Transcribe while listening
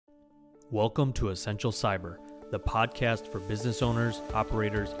Welcome to Essential Cyber, the podcast for business owners,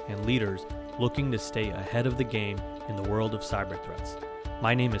 operators, and leaders looking to stay ahead of the game in the world of cyber threats.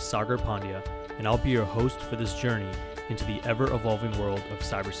 My name is Sagar Pandya, and I'll be your host for this journey into the ever-evolving world of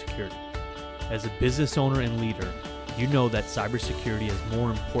cybersecurity. As a business owner and leader, you know that cybersecurity is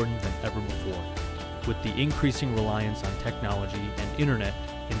more important than ever before. With the increasing reliance on technology and internet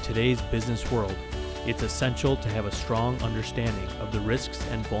in today's business world, it's essential to have a strong understanding of the risks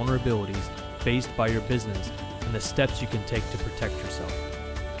and vulnerabilities faced by your business and the steps you can take to protect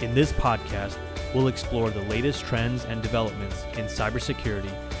yourself. In this podcast, we'll explore the latest trends and developments in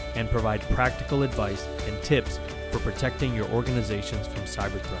cybersecurity and provide practical advice and tips for protecting your organizations from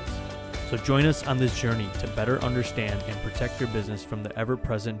cyber threats. So join us on this journey to better understand and protect your business from the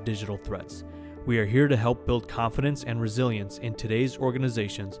ever-present digital threats. We are here to help build confidence and resilience in today's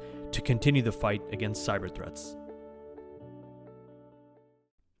organizations to continue the fight against cyber threats.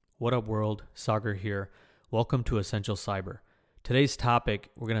 What up, world? Sagar here. Welcome to Essential Cyber. Today's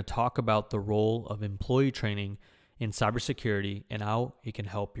topic, we're going to talk about the role of employee training in cybersecurity and how it can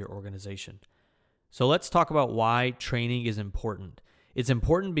help your organization. So let's talk about why training is important. It's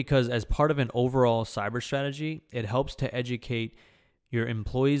important because as part of an overall cyber strategy, it helps to educate your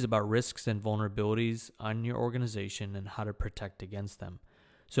employees about risks and vulnerabilities on your organization and how to protect against them.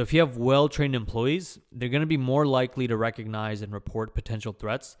 So if you have well-trained employees, they're going to be more likely to recognize and report potential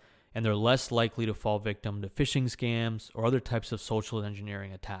threats, and they're less likely to fall victim to phishing scams or other types of social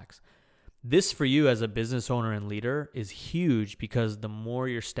engineering attacks. This for you as a business owner and leader is huge because the more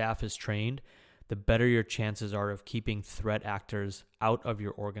your staff is trained, the better your chances are of keeping threat actors out of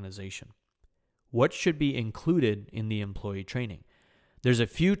your organization. What should be included in the employee training? There's a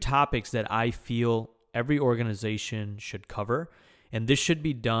few topics that I feel every organization should cover, and this should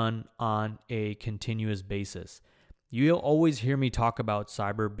be done on a continuous basis. You'll always hear me talk about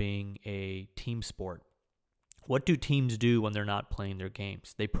cyber being a team sport. What do teams do when they're not playing their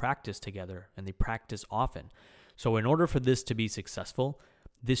games? They practice together, and they practice often. So in order for this to be successful,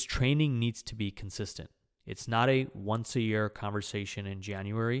 this training needs to be consistent. It's not a once-a-year conversation in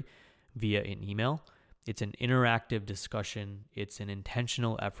January via an email. It's an interactive discussion. It's an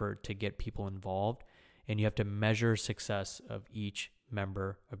intentional effort to get people involved, and you have to measure success of each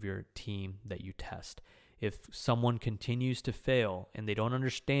member of your team that you test. If someone continues to fail and they don't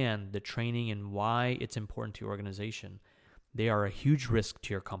understand the training and why it's important to your organization, they are a huge risk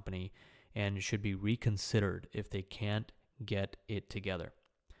to your company and should be reconsidered if they can't get it together.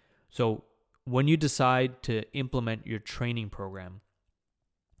 So when you decide to implement your training program,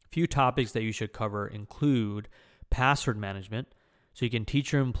 a few topics that you should cover include password management, so you can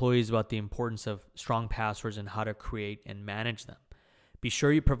teach your employees about the importance of strong passwords and how to create and manage them. Be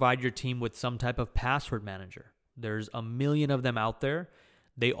sure you provide your team with some type of password manager. There's a million of them out there.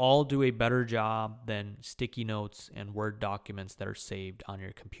 They all do a better job than sticky notes and Word documents that are saved on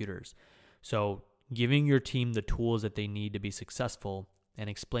your computers. So giving your team the tools that they need to be successful and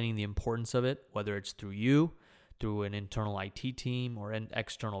explaining the importance of it, whether it's through you, through an internal IT team, or an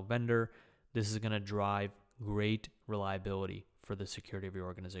external vendor, this is going to drive great reliability for the security of your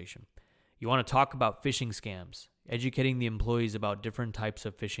organization. You want to talk about phishing scams, educating the employees about different types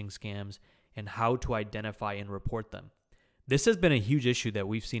of phishing scams and how to identify and report them. This has been a huge issue that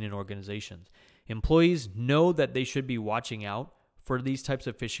we've seen in organizations. Employees know that they should be watching out for these types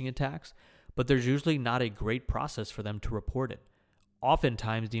of phishing attacks, but there's usually not a great process for them to report it.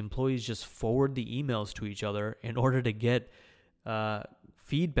 Oftentimes, the employees just forward the emails to each other in order to get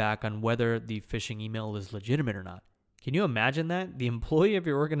feedback on whether the phishing email is legitimate or not. Can you imagine that? The employee of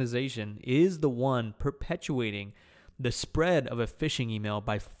your organization is the one perpetuating the spread of a phishing email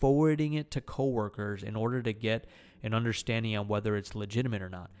by forwarding it to coworkers in order to get an understanding on whether it's legitimate or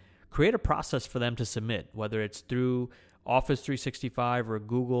not. Create a process for them to submit, whether it's through Office 365 or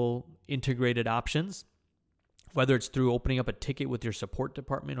Google integrated options, whether it's through opening up a ticket with your support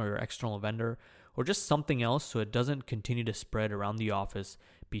department or your external vendor, or just something else so it doesn't continue to spread around the office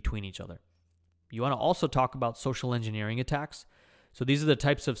between each other. You want to also talk about social engineering attacks. So these are the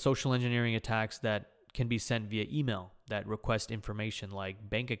types of social engineering attacks that can be sent via email that request information like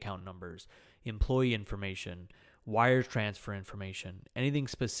bank account numbers, employee information, wire transfer information, anything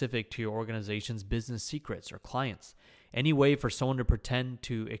specific to your organization's business secrets or clients. Any way for someone to pretend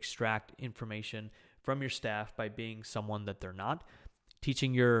to extract information from your staff by being someone that they're not.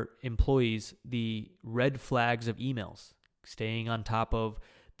 Teaching your employees the red flags of emails, staying on top of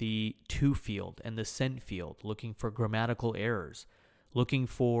the to field and the sent field, looking for grammatical errors, looking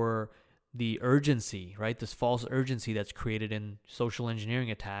for the urgency, right? This false urgency that's created in social engineering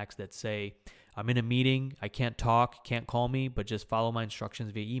attacks that say, I'm in a meeting, I can't talk, can't call me, but just follow my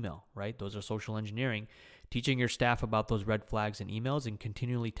instructions via email, right? Those are social engineering. Teaching your staff about those red flags in emails and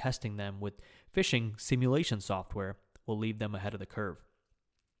continually testing them with phishing simulation software will leave them ahead of the curve.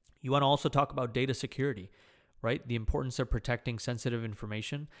 You want to also talk about data security, right? The importance of protecting sensitive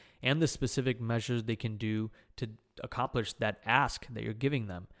information and the specific measures they can do to accomplish that ask that you're giving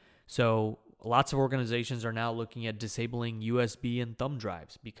them. So lots of organizations are now looking at disabling USB and thumb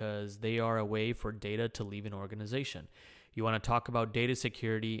drives because they are a way for data to leave an organization. You want to talk about data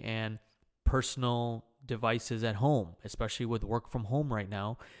security and personal devices at home, especially with work from home right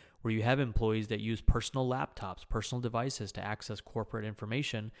now, where you have employees that use personal laptops, personal devices to access corporate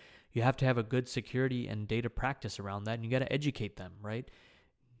information. You have to have a good security and data practice around that, and you got to educate them, right?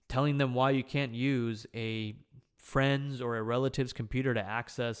 Telling them why you can't use a friend's or a relative's computer to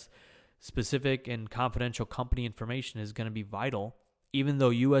access specific and confidential company information is going to be vital. Even though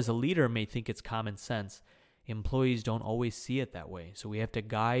you as a leader may think it's common sense, employees don't always see it that way. So we have to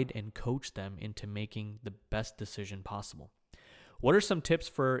guide and coach them into making the best decision possible. What are some tips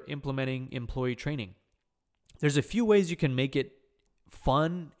for implementing employee training? There's a few ways you can make it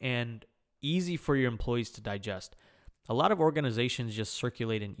fun and easy for your employees to digest. A lot of organizations just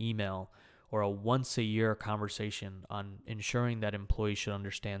circulate an email or a once-a-year conversation on ensuring that employees should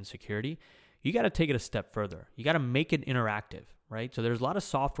understand security. You got to take it a step further. You got to make it interactive, right? So there's a lot of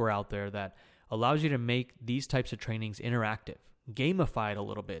software out there that allows you to make these types of trainings interactive. Gamify it a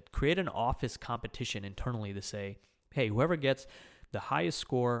little bit. Create an office competition internally to say, hey, whoever gets the highest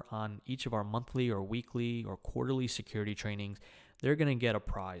score on each of our monthly or weekly or quarterly security trainings, they're going to get a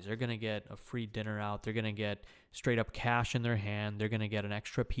prize. They're going to get a free dinner out. They're going to get straight up cash in their hand. They're going to get an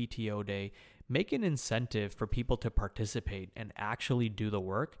extra PTO day. Make an incentive for people to participate and actually do the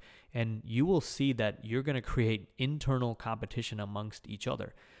work. And you will see that you're going to create internal competition amongst each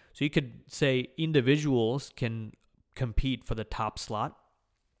other. So you could say individuals can compete for the top slot.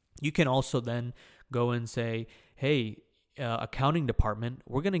 You can also then go and say, hey, accounting department,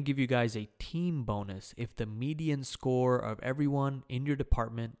 we're going to give you guys a team bonus if the median score of everyone in your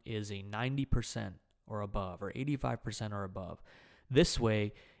department is a 90% or above or 85% or above. This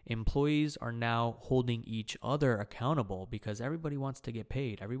way, employees are now holding each other accountable because everybody wants to get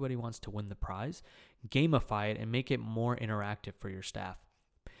paid. Everybody wants to win the prize. Gamify it and make it more interactive for your staff.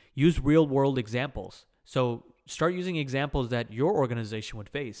 Use real-world examples. So start using examples that your organization would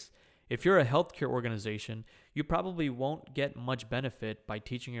face. If you're a healthcare organization, you probably won't get much benefit by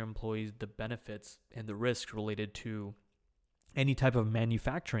teaching your employees the benefits and the risks related to any type of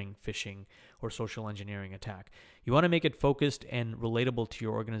manufacturing phishing or social engineering attack. You want to make it focused and relatable to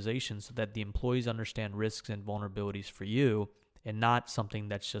your organization so that the employees understand risks and vulnerabilities for you and not something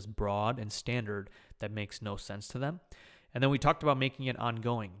that's just broad and standard that makes no sense to them. And then we talked about making it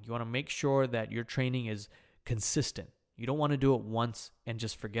ongoing. You want to make sure that your training is consistent. You don't want to do it once and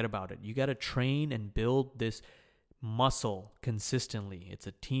just forget about it. You got to train and build this muscle consistently. It's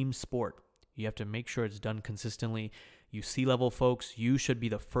a team sport. You have to make sure it's done consistently. You C-level folks, you should be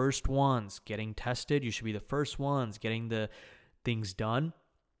the first ones getting tested. You should be the first ones getting the things done.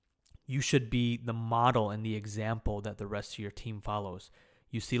 You should be the model and the example that the rest of your team follows.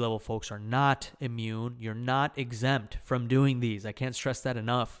 You C-level folks are not immune. You're not exempt from doing these. I can't stress that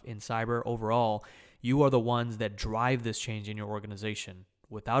enough in cyber overall. You are the ones that drive this change in your organization.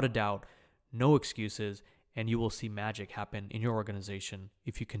 Without a doubt, no excuses, and you will see magic happen in your organization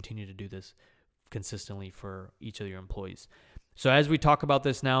if you continue to do this consistently for each of your employees. So as we talk about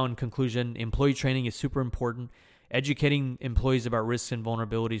this now in conclusion, employee training is super important. Educating employees about risks and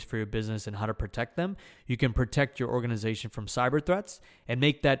vulnerabilities for your business and how to protect them. You can protect your organization from cyber threats and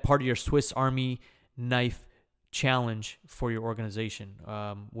make that part of your Swiss Army knife challenge for your organization,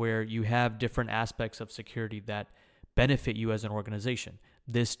 where you have different aspects of security that benefit you as an organization.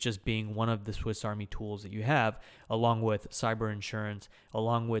 This just being one of the Swiss Army tools that you have, along with cyber insurance,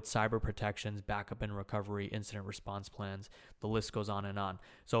 along with cyber protections, backup and recovery, incident response plans. The list goes on and on.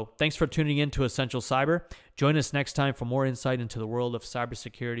 So thanks for tuning in to Essential Cyber. Join us next time for more insight into the world of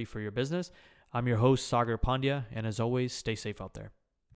cybersecurity for your business. I'm your host, Sagar Pandya, and as always, stay safe out there.